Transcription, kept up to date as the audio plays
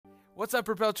What's up,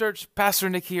 Propel Church? Pastor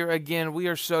Nick here again. We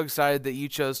are so excited that you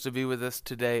chose to be with us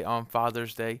today on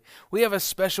Father's Day. We have a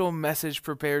special message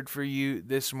prepared for you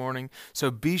this morning, so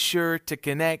be sure to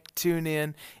connect, tune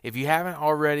in. If you haven't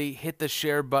already, hit the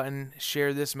share button.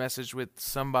 Share this message with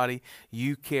somebody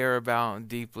you care about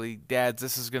deeply. Dads,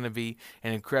 this is going to be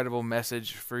an incredible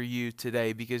message for you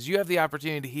today because you have the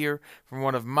opportunity to hear from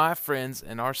one of my friends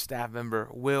and our staff member,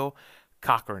 Will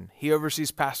Cochran. He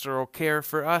oversees pastoral care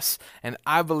for us, and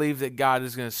I believe that God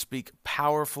is going to speak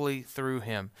powerfully through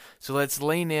him. So let's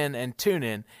lean in and tune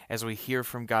in as we hear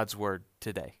from God's word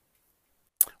today.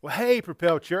 Well, hey,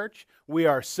 Propel Church. We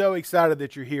are so excited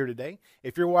that you're here today.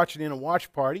 If you're watching in a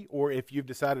watch party, or if you've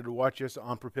decided to watch us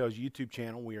on Propel's YouTube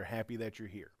channel, we are happy that you're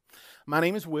here. My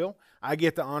name is Will. I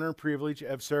get the honor and privilege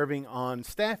of serving on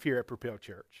staff here at Propel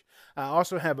Church. I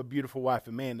also have a beautiful wife,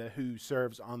 Amanda, who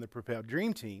serves on the Propel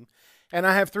Dream Team. And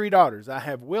I have 3 daughters. I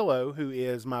have Willow, who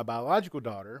is my biological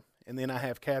daughter, and then I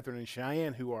have Catherine and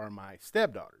Cheyenne, who are my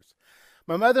stepdaughters.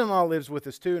 My mother-in-law lives with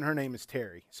us too, and her name is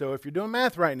Terry. So if you're doing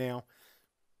math right now,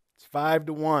 it's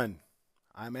 5-1.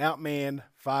 I'm outmanned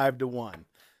 5-1.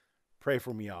 Pray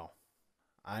for me, y'all.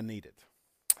 I need it.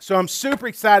 So I'm super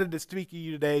excited to speak to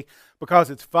you today because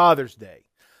it's Father's Day.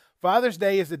 Father's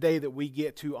Day is the day that we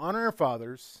get to honor our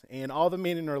fathers and all the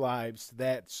men in our lives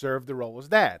that serve the role as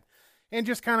dad. And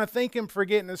just kind of thank him for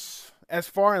getting us as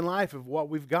far in life of what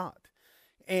we've got.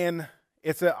 And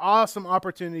it's an awesome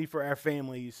opportunity for our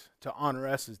families to honor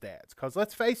us as dads. Because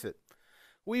let's face it,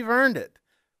 we've earned it.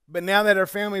 But now that our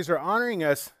families are honoring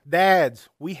us, dads,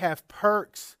 we have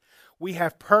perks. We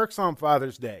have perks on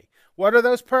Father's Day. What are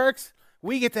those perks?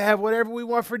 We get to have whatever we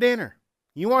want for dinner.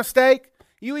 You want steak?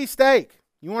 You eat steak.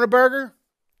 You want a burger?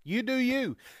 You do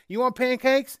you. You want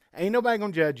pancakes? Ain't nobody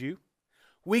going to judge you.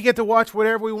 We get to watch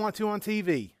whatever we want to on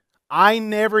TV. I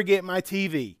never get my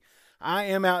TV. I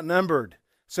am outnumbered.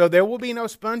 So there will be no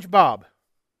SpongeBob.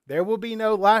 There will be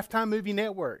no Lifetime Movie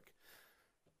Network.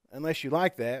 Unless you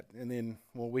like that, and then,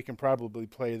 well, we can probably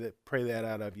pray that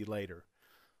out of you later.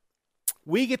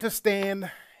 We get to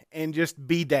stand and just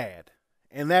be dad.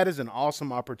 And that is an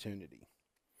awesome opportunity.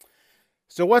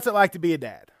 So what's it like to be a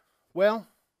dad? Well,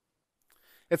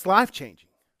 it's life-changing.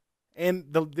 And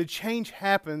the change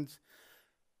happens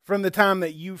from the time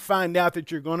that you find out that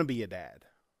you're going to be a dad.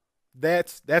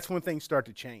 That's when things start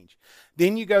to change.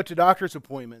 Then you go to doctor's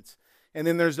appointments, and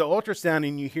then there's the ultrasound,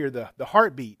 and you hear the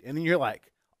heartbeat, and then you're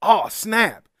like, oh,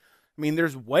 snap. I mean,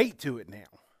 there's weight to it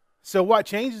now. So what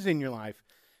changes in your life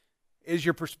is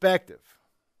your perspective.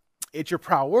 It's your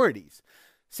priorities.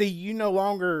 See, you no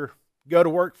longer go to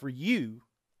work for you.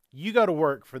 You go to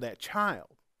work for that child.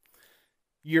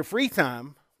 Your free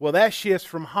time, well, that shifts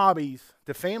from hobbies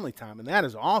to family time, and that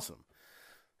is awesome.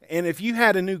 And if you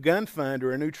had a new gun fund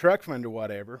or a new truck fund or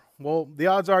whatever, well, the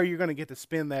odds are you're going to get to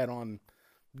spend that on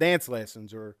dance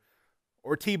lessons or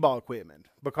t-ball equipment,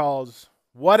 because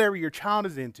whatever your child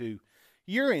is into,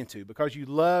 you're into, because you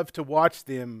love to watch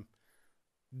them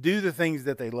do the things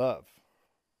that they love.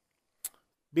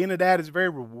 Being a dad is very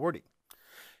rewarding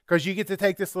because you get to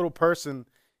take this little person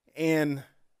and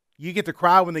you get to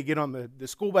cry when they get on the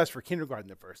school bus for kindergarten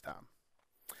the first time.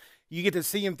 You get to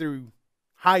see them through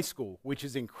high school, which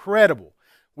is incredible,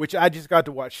 which I just got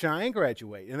to watch Cheyenne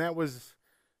graduate, and that was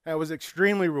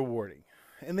extremely rewarding.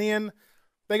 And then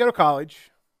they go to college,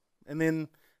 and then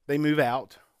they move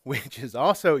out, which is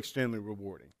also extremely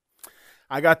rewarding.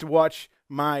 I got to watch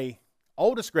my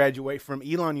oldest graduate from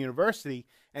Elon University,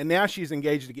 and now she's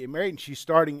engaged to get married, and she's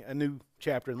starting a new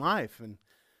chapter in life, and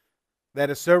that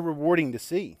is so rewarding to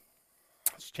see.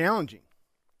 It's challenging.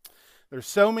 There's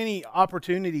so many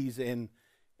opportunities and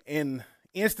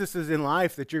instances in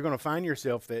life that you're going to find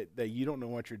yourself that you don't know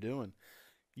what you're doing.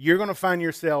 You're going to find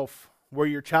yourself where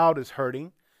your child is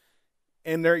hurting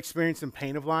and they're experiencing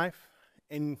pain of life,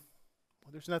 and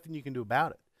well, there's nothing you can do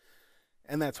about it.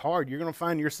 And that's hard. You're going to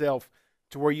find yourself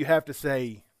to where you have to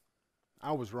say,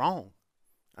 I was wrong,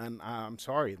 and I'm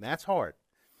sorry, and that's hard.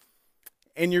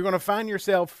 And you're going to find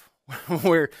yourself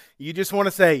where you just want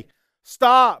to say,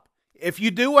 stop. If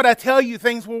you do what I tell you,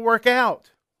 things will work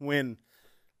out. When,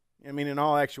 I mean, in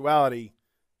all actuality,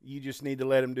 you just need to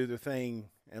let them do their thing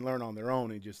and learn on their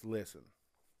own and just listen.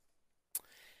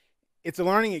 It's a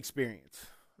learning experience.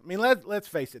 I mean, let's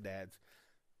face it, dads.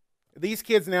 These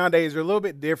kids nowadays are a little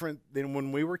bit different than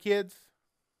when we were kids.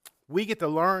 We get to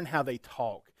learn how they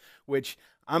talk, which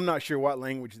I'm not sure what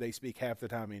language they speak half the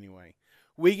time anyway.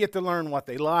 We get to learn what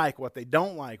they like, what they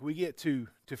don't like. We get to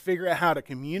figure out how to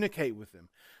communicate with them.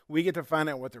 We get to find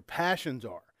out what their passions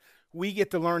are. We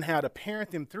get to learn how to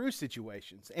parent them through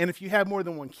situations. And if you have more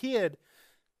than one kid,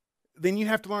 then you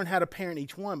have to learn how to parent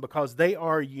each one because they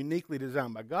are uniquely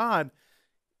designed by God,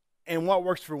 and what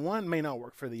works for one may not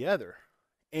work for the other.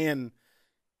 And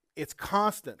it's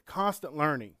constant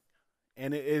learning,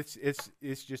 and it's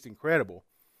just incredible.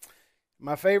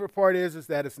 My favorite part is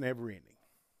that it's never ending.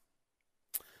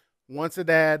 Once a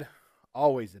dad,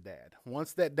 always a dad.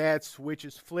 Once that dad switch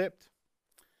is flipped,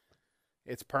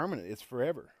 it's permanent. It's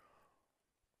forever.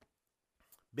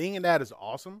 Being a dad is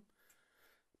awesome,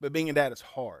 but being a dad is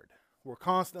hard. We're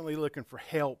constantly looking for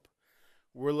help.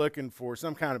 We're looking for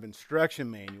some kind of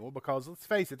instruction manual because, let's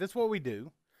face it, that's what we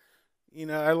do. You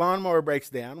know, our lawnmower breaks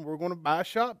down, we're going to buy a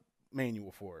shop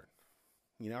manual for it.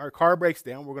 You know, our car breaks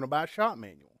down, we're going to buy a shop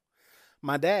manual.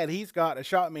 My dad, he's got a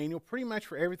shop manual pretty much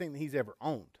for everything that he's ever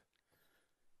owned.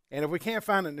 And if we can't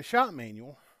find it in the shop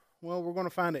manual, well, we're going to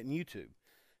find it in YouTube.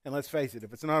 And let's face it,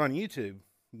 if it's not on YouTube,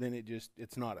 then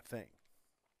it's not a thing.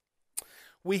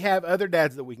 We have other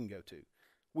dads that we can go to.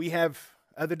 We have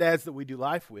other dads that we do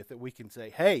life with that we can say,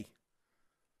 hey,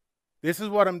 this is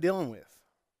what I'm dealing with.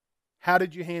 How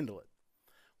did you handle it?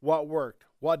 What worked?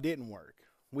 What didn't work?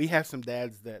 We have some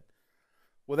dads that,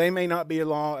 well, they may not be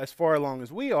as far along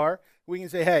as we are. We can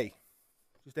say, hey,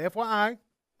 just FYI,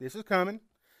 this is coming.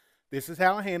 This is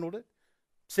how I handled it.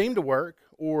 Seemed to work.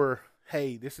 Or,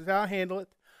 hey, this is how I handle it.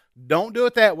 Don't do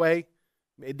it that way.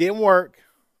 It didn't work.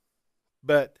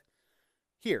 But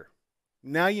here,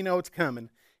 now you know it's coming,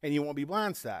 and you won't be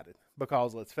blindsided.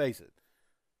 Because, let's face it,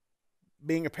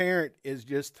 being a parent is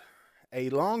just a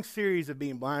long series of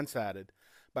being blindsided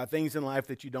by things in life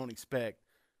that you don't expect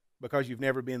because you've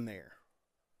never been there.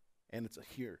 And it's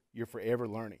you're forever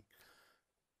learning.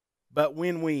 But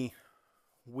when we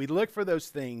look for those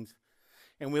things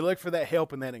and we look for that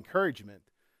help and that encouragement,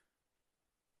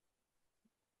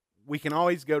 we can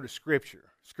always go to Scripture.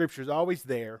 Scripture's always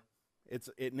there.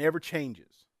 It never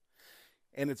changes.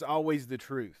 And it's always the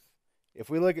truth. If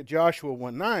we look at Joshua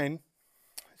 1:9, it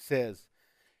says,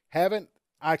 haven't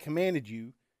I commanded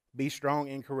you, be strong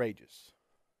and courageous.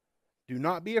 Do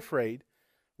not be afraid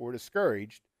or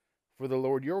discouraged, for the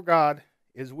Lord your God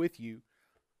is with you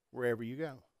wherever you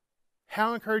go.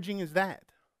 How encouraging is that?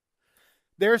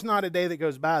 There's not a day that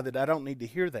goes by that I don't need to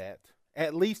hear that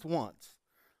at least once,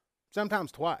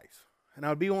 sometimes twice. And I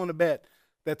would be willing to bet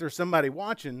that there's somebody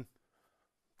watching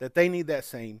that they need that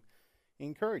same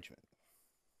encouragement.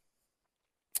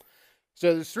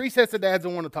 So there's 3 sets of dads I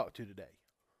want to talk to today.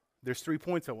 There's 3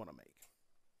 points I want to make.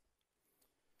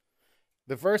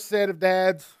 The first set of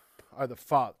dads are the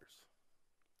fathers.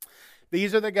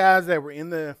 These are the guys that were in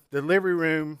the delivery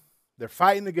room. They're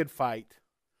fighting the good fight.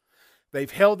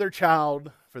 They've held their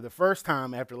child for the first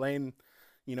time after laying,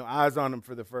 eyes on them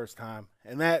for the first time.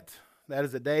 And that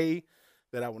is a day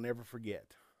that I will never forget.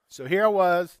 So here I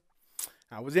was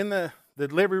in the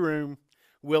delivery room.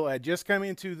 Will had just come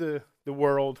into the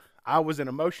world. I was an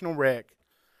emotional wreck.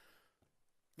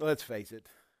 Let's face it.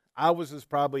 I was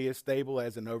probably as stable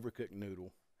as an overcooked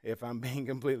noodle, if I'm being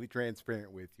completely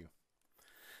transparent with you.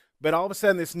 But all of a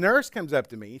sudden, this nurse comes up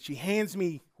to me, and she hands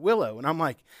me Willow, and I'm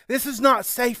like, this is not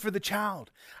safe for the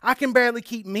child. I can barely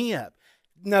keep me up.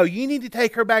 No, you need to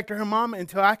take her back to her mama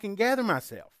until I can gather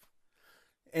myself.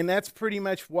 And that's pretty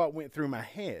much what went through my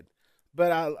head.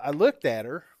 But I looked at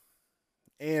her,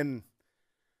 and,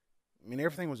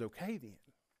 everything was okay then.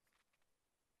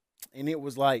 And it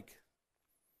was like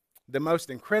the most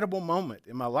incredible moment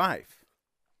in my life.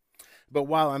 But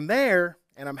while I'm there,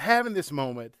 and I'm having this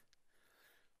moment,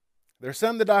 there's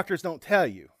some the doctors don't tell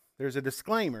you. There's a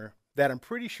disclaimer that I'm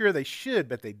pretty sure they should,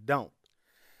 but they don't.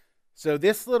 So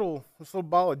this little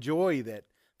ball of joy that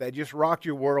just rocked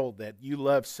your world, that you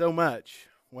love so much,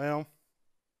 well,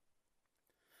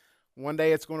 one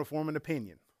day it's going to form an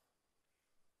opinion.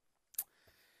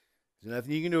 There's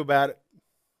nothing you can do about it.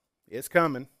 It's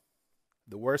coming.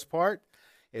 The worst part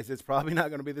is it's probably not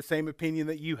going to be the same opinion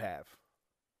that you have.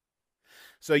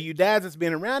 So you dads that's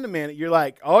been around a minute, you're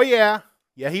like, oh yeah,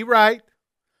 he right.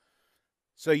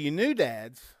 So you new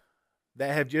dads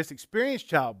that have just experienced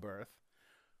childbirth,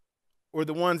 or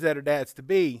the ones that are dads to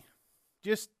be,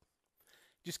 just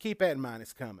keep that in mind.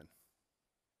 It's coming.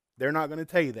 They're not going to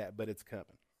tell you that, but it's coming.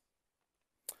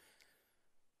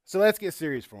 So let's get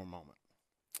serious for a moment.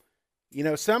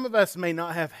 Some of us may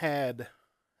not have had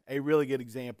a really good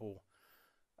example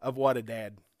of what a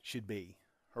dad should be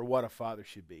or what a father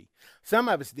should be. Some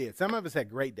of us did. Some of us had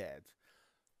great dads,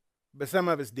 but some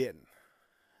of us didn't.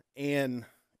 And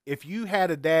if you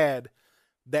had a dad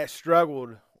that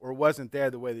struggled or wasn't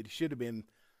there the way that he should have been,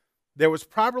 there was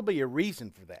probably a reason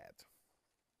for that.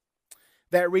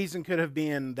 That reason could have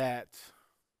been that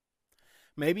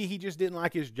maybe he just didn't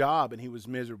like his job and he was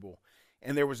miserable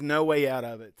and there was no way out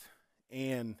of it.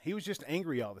 and he was just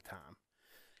angry all the time.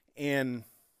 And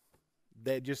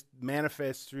that just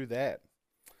manifests through that.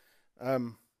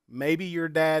 Maybe your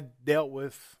dad dealt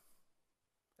with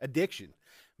addiction.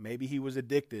 Maybe he was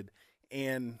addicted,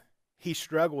 and he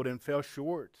struggled and fell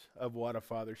short of what a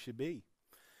father should be.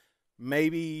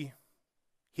 Maybe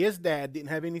his dad didn't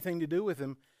have anything to do with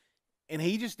him, and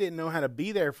he just didn't know how to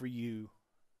be there for you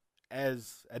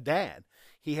as a dad.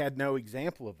 He had no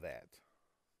example of that.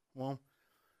 Well,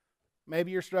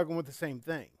 maybe you're struggling with the same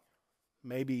thing.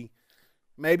 Maybe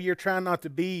you're trying not to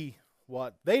be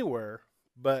what they were,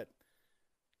 but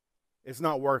it's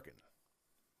not working.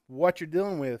 What you're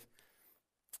dealing with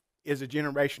is a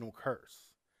generational curse.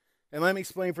 And let me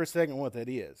explain for a second what that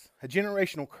is. A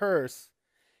generational curse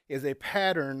is a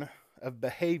pattern of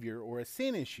behavior or a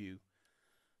sin issue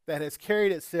that has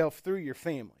carried itself through your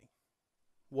family.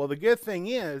 Well, the good thing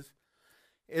is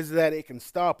that it can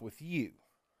stop with you.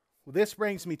 Well, this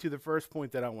brings me to the first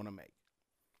point that I want to make.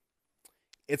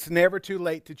 It's never too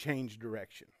late to change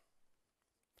direction.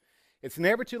 It's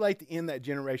never too late to end that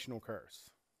generational curse.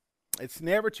 It's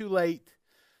never too late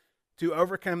to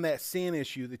overcome that sin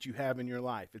issue that you have in your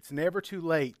life. It's never too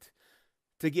late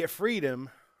to get freedom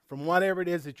from whatever it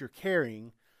is that you're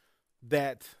carrying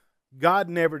that God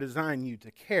never designed you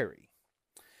to carry.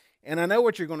 And I know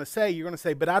what you're going to say. You're going to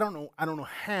say, but I don't know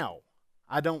how.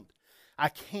 I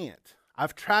can't.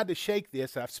 I've tried to shake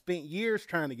this. I've spent years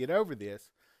trying to get over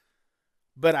this,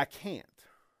 but I can't.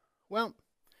 Well,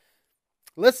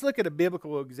 let's look at a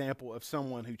biblical example of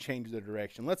someone who changed their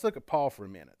direction. Let's look at Paul for a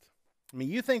minute. I mean,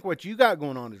 you think what you got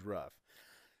going on is rough.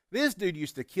 This dude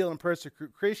used to kill and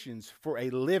persecute Christians for a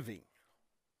living.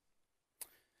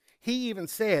 He even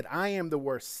said, I am the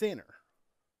worst sinner.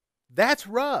 That's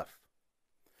rough.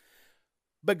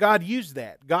 But God used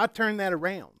that. God turned that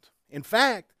around. In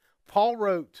fact, Paul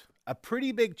wrote a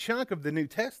pretty big chunk of the New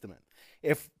Testament.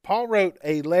 If Paul wrote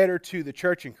a letter to the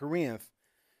church in Corinth,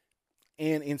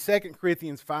 and in 2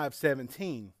 Corinthians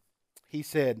 5:17, he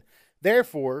said,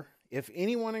 therefore, if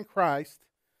anyone is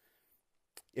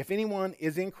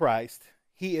in Christ,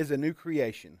 he is a new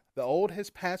creation. The old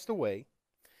has passed away,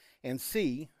 and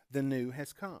see, the new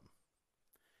has come.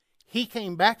 He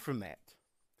came back from that.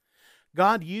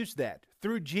 God used that.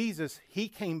 Through Jesus, he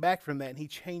came back from that, and he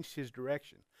changed his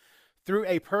direction. Through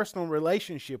a personal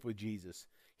relationship with Jesus,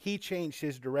 he changed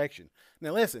his direction.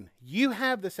 Now listen, you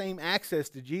have the same access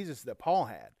to Jesus that Paul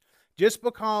had. Just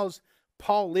because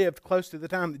Paul lived close to the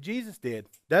time that Jesus did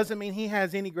doesn't mean he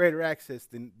has any greater access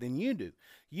than you do.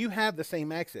 You have the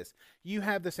same access. You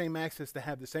have the same access to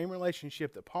have the same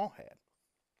relationship that Paul had.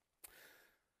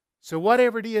 So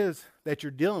whatever it is that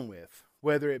you're dealing with,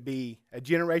 whether it be a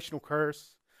generational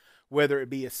curse, whether it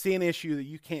be a sin issue that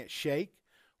you can't shake,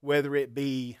 whether it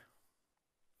be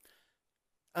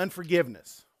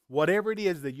unforgiveness, whatever it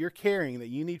is that you're carrying that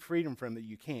you need freedom from that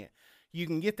you can't, you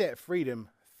can get that freedom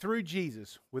through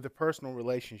Jesus with a personal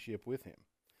relationship with him.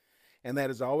 And that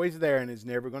is always there and is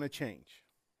never going to change.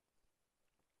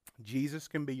 Jesus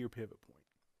can be your pivot point.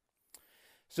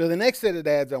 So the next set of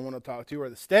dads I want to talk to are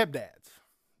the stepdads.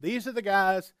 These are the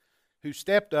guys who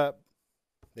stepped up.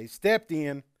 They stepped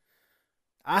in.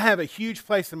 I have a huge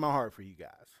place in my heart for you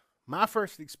guys. My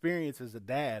first experience as a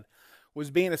dad was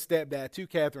being a stepdad to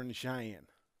Catherine and Cheyenne.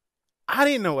 I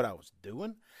didn't know what I was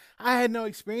doing. I had no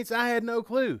experience. I had no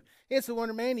clue. It's a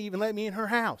wonder Mandy even let me in her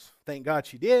house. Thank God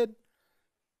she did.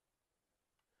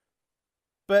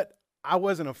 But I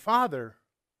wasn't a father,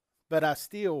 but I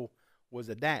still was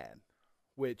a dad,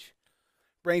 which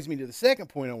brings me to the second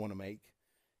point I want to make,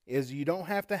 is you don't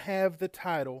have to have the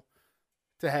title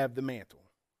to have the mantle.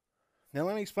 Now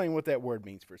let me explain what that word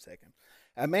means for a second.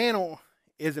 A mantle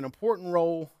is an important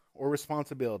role or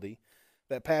responsibility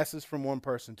that passes from one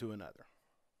person to another.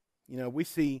 You know, we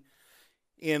see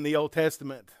in the Old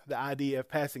Testament the idea of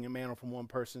passing a mantle from one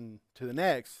person to the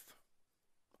next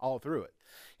all through it.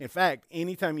 In fact,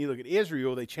 anytime you look at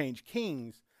Israel, they change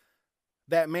kings,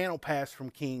 that mantle passed from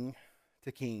king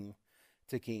to king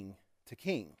to king to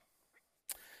king.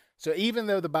 So even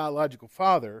though the biological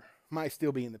father might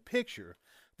still be in the picture,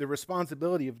 the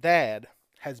responsibility of dad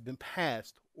has been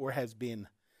passed or has been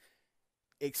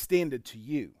extended to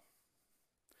you.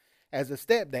 As a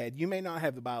stepdad, you may not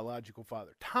have the biological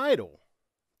father title,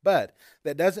 but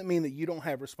that doesn't mean that you don't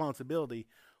have responsibility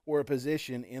or a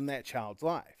position in that child's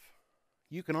life.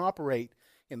 You can operate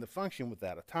in the function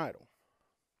without a title.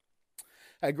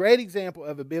 A great example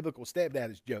of a biblical stepdad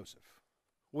is Joseph.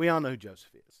 We all know who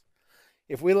Joseph is.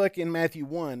 If we look in Matthew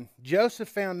 1, Joseph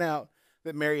found out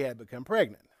that Mary had become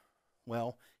pregnant.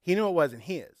 Well, he knew it wasn't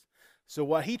his. So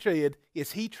what he did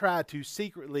is he tried to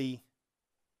secretly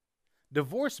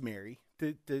divorce Mary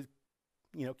to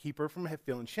keep her from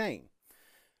feeling shame.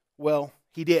 Well,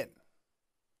 he didn't.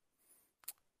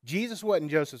 Jesus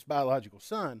wasn't Joseph's biological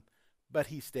son, but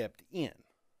he stepped in.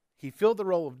 He filled the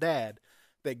role of dad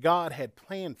that God had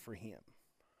planned for him.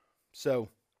 So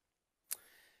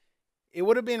it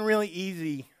would have been really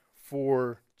easy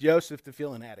for Joseph to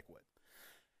feel inadequate,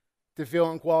 to feel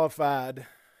unqualified,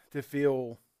 to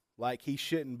feel like he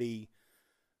shouldn't be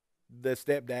the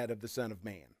stepdad of the Son of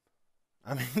Man.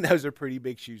 I mean, those are pretty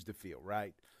big shoes to fill,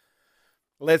 right?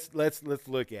 Let's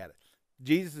look at it.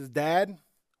 Jesus' dad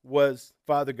was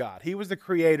Father God. He was the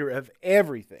creator of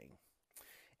everything.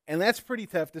 And that's pretty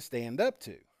tough to stand up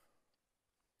to.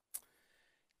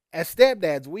 As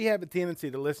stepdads, we have a tendency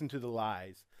to listen to the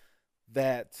lies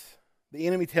that the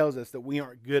enemy tells us that we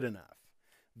aren't good enough,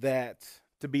 that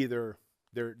to be their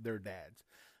dads,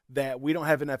 that we don't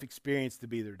have enough experience to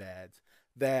be their dads,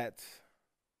 that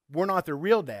we're not their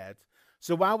real dads.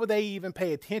 So why would they even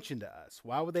pay attention to us?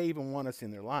 Why would they even want us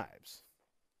in their lives?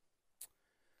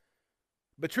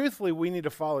 But truthfully, we need to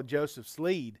follow Joseph's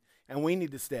lead, and we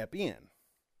need to step in.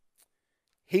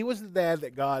 He was the dad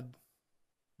that God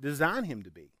designed him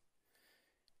to be.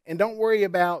 And don't worry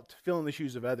about filling the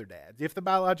shoes of other dads. If the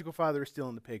biological father is still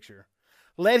in the picture,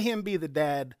 let him be the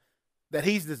dad that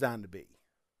he's designed to be.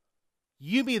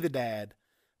 You be the dad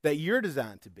that you're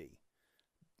designed to be.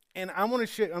 And I want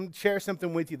to share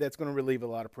something with you that's going to relieve a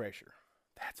lot of pressure.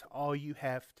 That's all you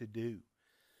have to do,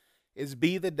 is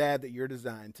be the dad that you're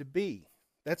designed to be.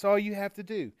 That's all you have to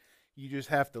do. You just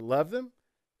have to love them,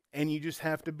 and you just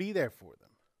have to be there for them.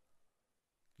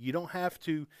 You don't have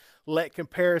to let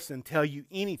comparison tell you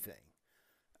anything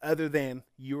other than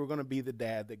you are going to be the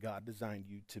dad that God designed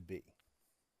you to be.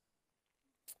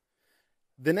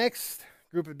 The next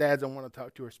group of dads I want to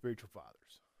talk to are spiritual fathers.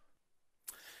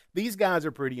 These guys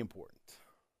are pretty important.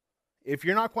 If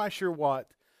you're not quite sure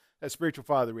what a spiritual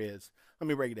father is, let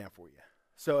me break it down for you.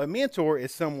 So a mentor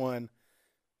is someone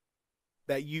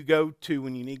that you go to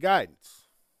when you need guidance.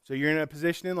 So you're in a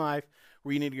position in life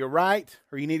where you need to go right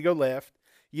or you need to go left.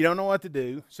 You don't know what to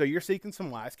do, so you're seeking some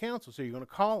wise counsel, so you're going to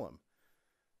call them.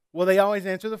 Well, they always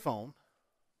answer the phone.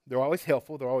 They're always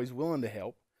helpful. They're always willing to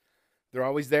help. They're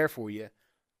always there for you.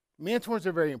 Mentors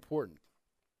are very important.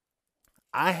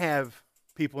 I have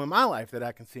people in my life that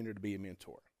I consider to be a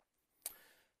mentor.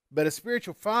 But a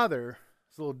spiritual father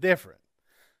is a little different.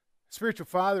 A spiritual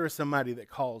father is somebody that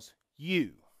calls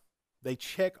you. They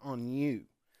check on you.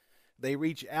 They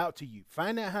reach out to you.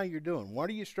 Find out how you're doing. What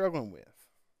are you struggling with?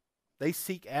 They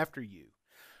seek after you.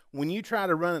 When you try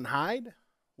to run and hide,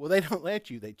 well, they don't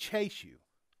let you. They chase you.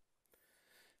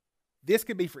 This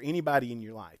could be for anybody in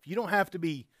your life. You don't have to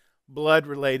be blood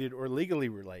related or legally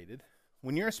related.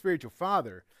 When you're a spiritual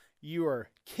father, you are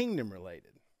kingdom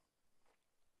related.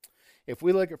 If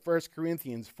we look at 1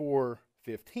 Corinthians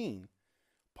 4:15,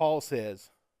 Paul says,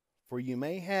 "For you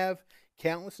may have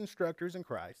countless instructors in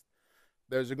Christ."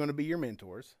 Those are going to be your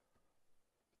mentors.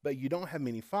 "But you don't have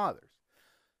many fathers,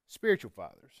 spiritual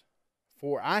fathers.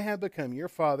 For I have become your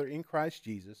father in Christ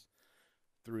Jesus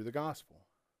through the gospel."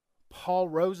 Paul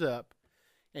rose up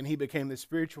and he became the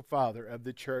spiritual father of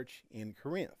the church in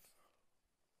Corinth.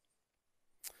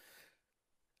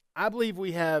 I believe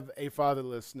we have a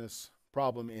fatherlessness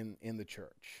problem in the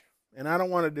church. And I don't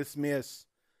want to dismiss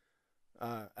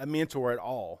a mentor at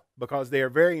all, because they are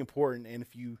very important. And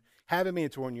if you have a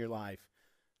mentor in your life,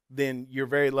 then you're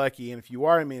very lucky. And if you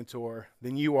are a mentor,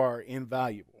 then you are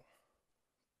invaluable.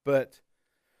 But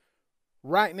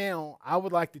right now, I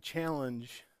would like to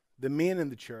challenge the men in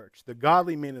the church, the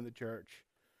godly men in the church,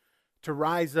 to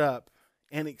rise up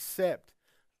and accept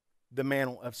the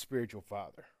mantle of spiritual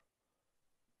father.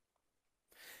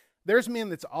 There's men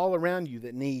that's all around you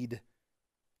that need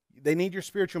your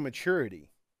spiritual maturity,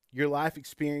 your life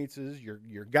experiences,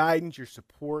 your guidance, your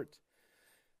support.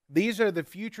 These are the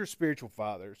future spiritual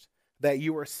fathers that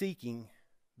you are seeking,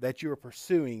 that you are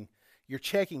pursuing, you're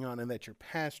checking on, and that you're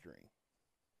pastoring.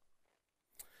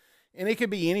 And it could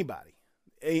be anybody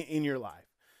in your life.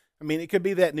 I mean, it could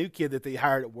be that new kid that they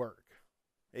hired at work.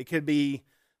 It could be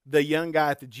the young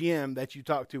guy at the gym that you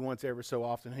talk to once every so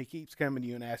often. He keeps coming to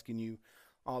you and asking you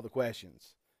all the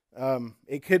questions.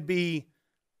 It could be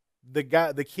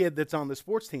the kid that's on the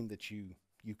sports team that you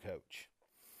coach.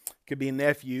 It could be a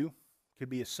nephew. It could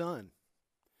be a son.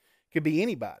 It could be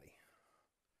anybody.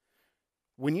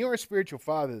 When you are a spiritual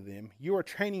father to them, you are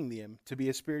training them to be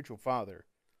a spiritual father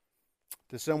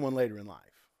to someone later in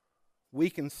life. We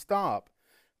can stop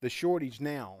the shortage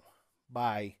now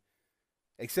by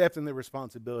accepting the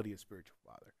responsibility of spiritual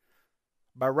father,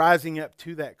 by rising up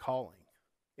to that calling.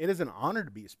 It is an honor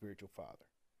to be a spiritual father.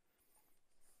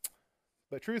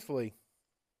 But truthfully,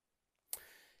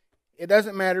 It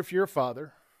doesn't matter if you're a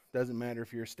father, doesn't matter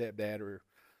if you're a stepdad or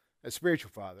a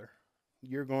spiritual father,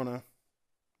 you're gonna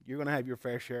have your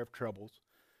fair share of troubles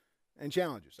and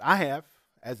challenges. I have,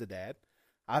 as a dad,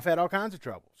 I've had all kinds of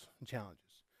troubles and challenges.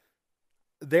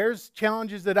 There's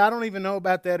challenges that I don't even know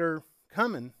about that are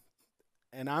coming,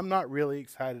 and I'm not really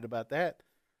excited about that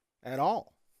at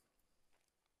all.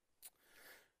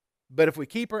 But if we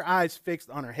keep our eyes fixed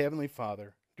on our Heavenly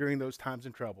Father during those times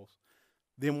and troubles,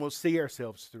 then we'll see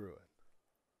ourselves through it.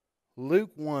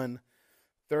 Luke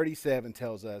 1:37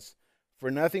 tells us, "For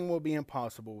nothing will be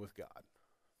impossible with God."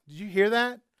 Did you hear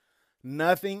that?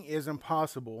 Nothing is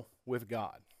impossible with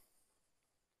God.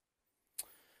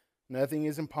 Nothing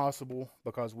is impossible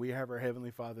because we have our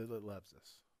Heavenly Father that loves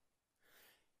us.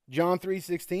 John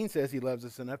 3:16 says He loves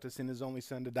us enough to send His only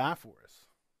Son to die for us.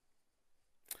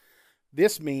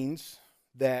 This means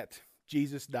that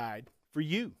Jesus died for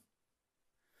you.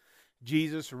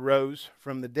 Jesus rose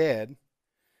from the dead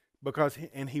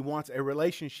and He wants a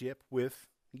relationship with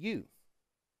you.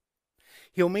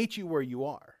 He'll meet you where you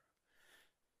are.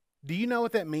 Do you know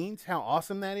what that means? How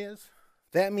awesome that is?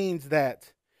 That means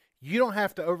that you don't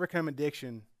have to overcome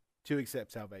addiction to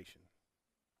accept salvation.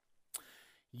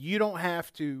 You don't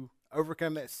have to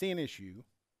overcome that sin issue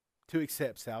to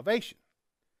accept salvation.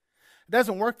 It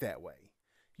doesn't work that way.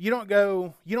 You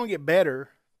don't get better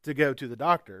to go to the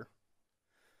doctor,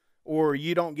 or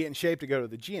you don't get in shape to go to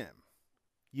the gym.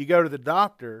 You go to the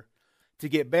doctor to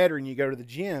get better, and you go to the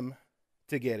gym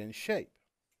to get in shape.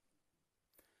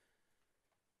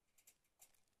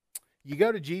 You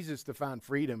go to Jesus to find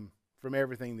freedom from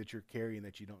everything that you're carrying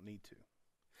that you don't need to.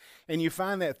 And you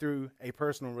find that through a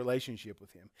personal relationship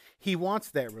with Him. He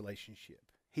wants that relationship.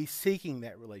 He's seeking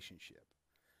that relationship.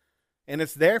 And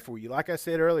it's there for you. Like I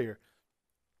said earlier,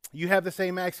 you have the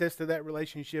same access to that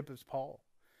relationship as Paul,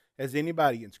 as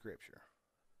anybody in Scripture.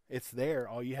 It's there.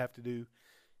 All you have to do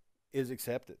is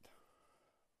accept it.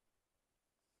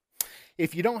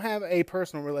 If you don't have a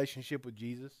personal relationship with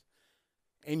Jesus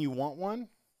and you want one,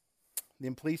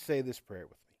 then please say this prayer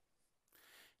with me.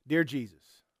 Dear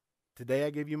Jesus, today I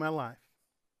give you my life.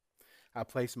 I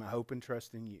place my hope and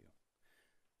trust in you.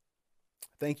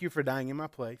 Thank you for dying in my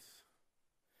place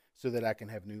so that I can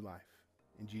have new life.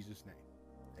 In Jesus' name.